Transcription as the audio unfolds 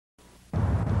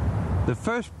The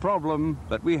first problem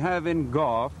that we have in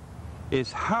golf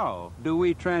is how do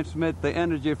we transmit the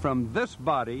energy from this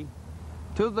body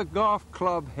to the golf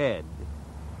club head?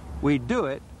 We do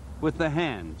it with the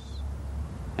hands.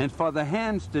 And for the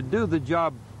hands to do the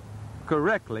job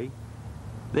correctly,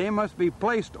 they must be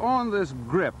placed on this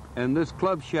grip and this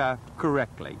club shaft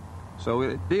correctly. So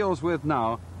it deals with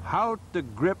now how to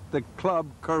grip the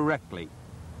club correctly.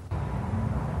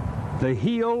 The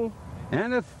heel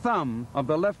and the thumb of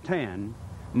the left hand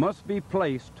must be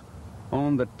placed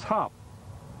on the top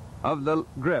of the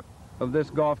grip of this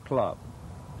golf club.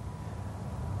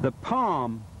 The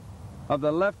palm of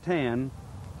the left hand,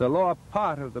 the lower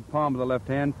part of the palm of the left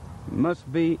hand,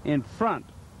 must be in front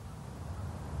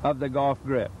of the golf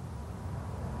grip.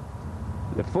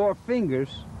 The four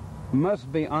fingers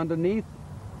must be underneath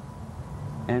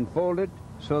and folded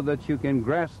so that you can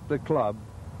grasp the club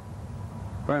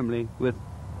firmly with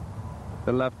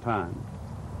the left hand.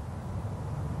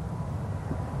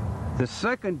 The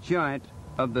second joint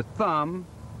of the thumb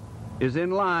is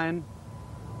in line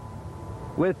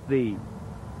with the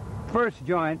first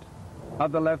joint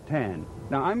of the left hand.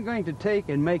 Now I'm going to take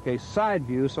and make a side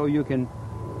view so you can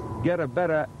get a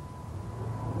better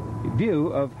view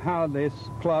of how this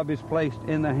club is placed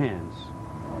in the hands.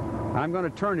 I'm going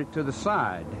to turn it to the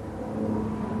side.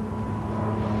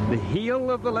 The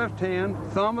heel of the left hand,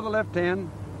 thumb of the left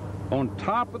hand, on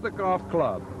top of the golf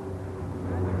club.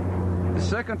 The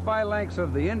second 5 lengths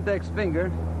of the index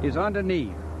finger is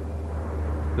underneath.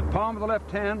 The palm of the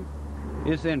left hand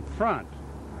is in front,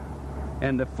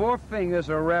 and the 4 fingers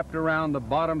are wrapped around the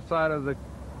bottom side of the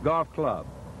golf club.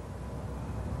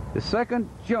 The second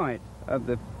joint of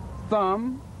the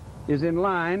thumb is in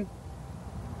line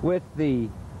with the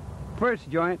first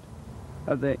joint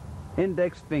of the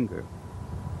index finger.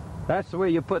 That's the way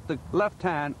you put the left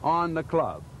hand on the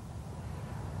club.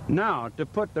 Now, to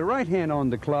put the right hand on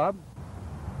the club,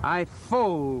 I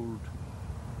fold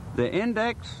the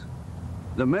index,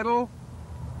 the middle,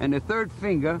 and the third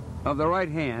finger of the right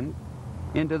hand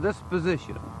into this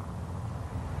position.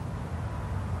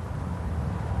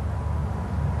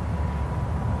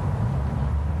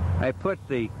 I put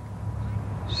the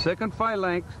second 5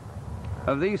 lengths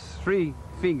of these 3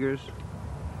 fingers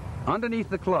underneath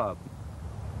the club.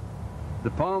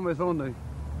 The palm is on the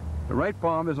right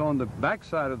palm is on the back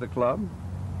side of the club.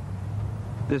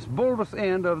 This bulbous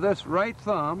end of this right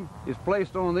thumb is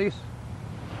placed on this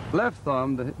left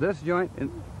thumb, this joint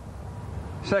and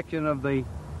section of the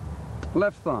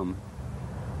left thumb.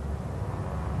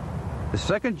 The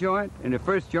second joint and the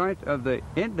first joint of the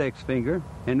index finger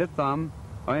and the thumb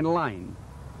are in line.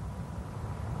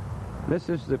 This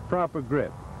is the proper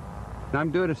grip. Now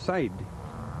I'm doing a side.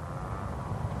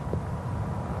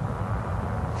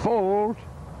 Fold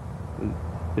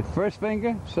the first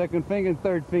finger, second finger, and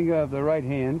third finger of the right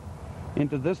hand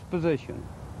into this position.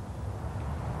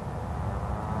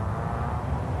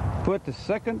 Put the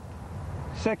second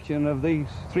section of these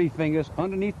 3 fingers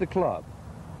underneath the club.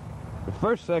 The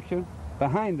first section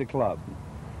behind the club.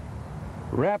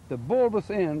 Wrap the bulbous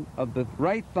end of the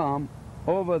right thumb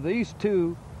over these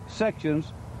 2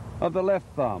 sections of the left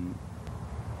thumb,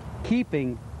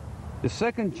 keeping the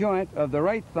second joint of the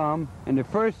right thumb and the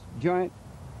first joint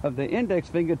of the index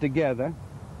finger together,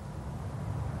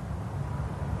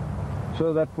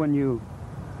 so that when you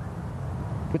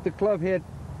put the club head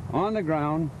on the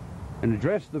ground and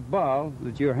address the ball,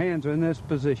 that your hands are in this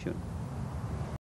position.